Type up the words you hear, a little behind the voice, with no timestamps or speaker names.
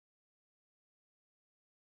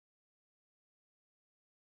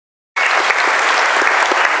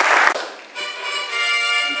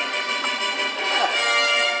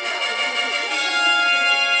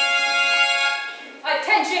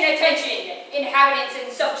inhabitants and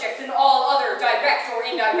subjects and all other direct or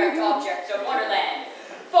indirect objects of Wonderland,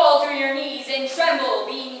 fall to your knees and tremble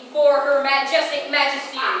before her majestic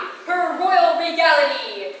majesty, her royal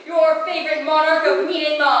regality, your favorite monarch of me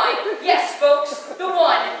and mine. Yes, folks, the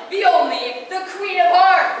one, the only, the Queen of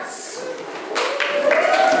Hearts.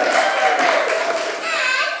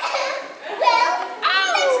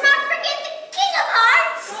 Let's not forget the King of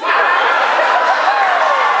Hearts.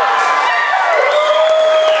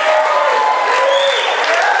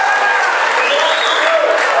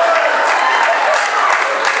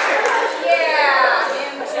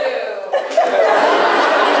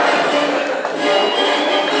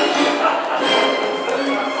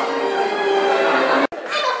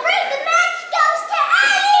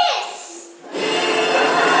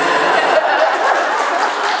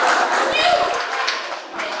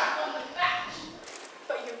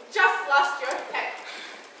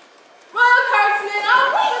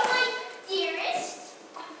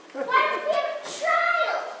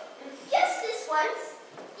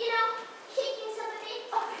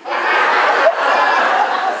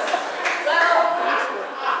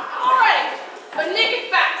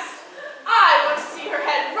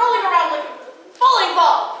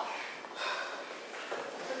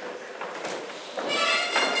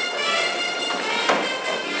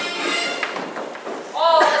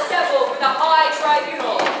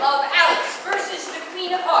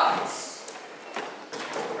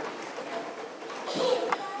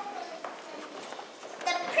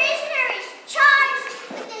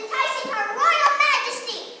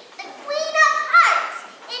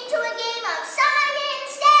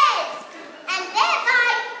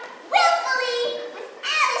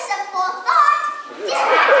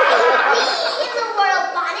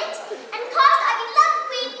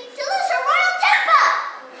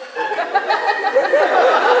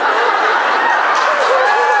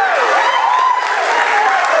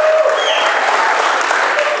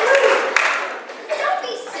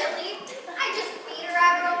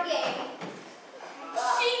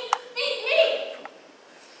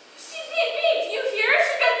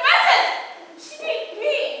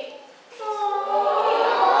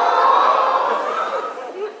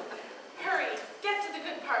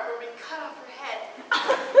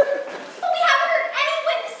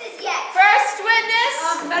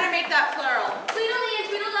 Better make that plural. Tweedledee and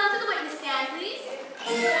Tweedledum to the witness stand,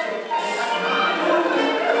 please.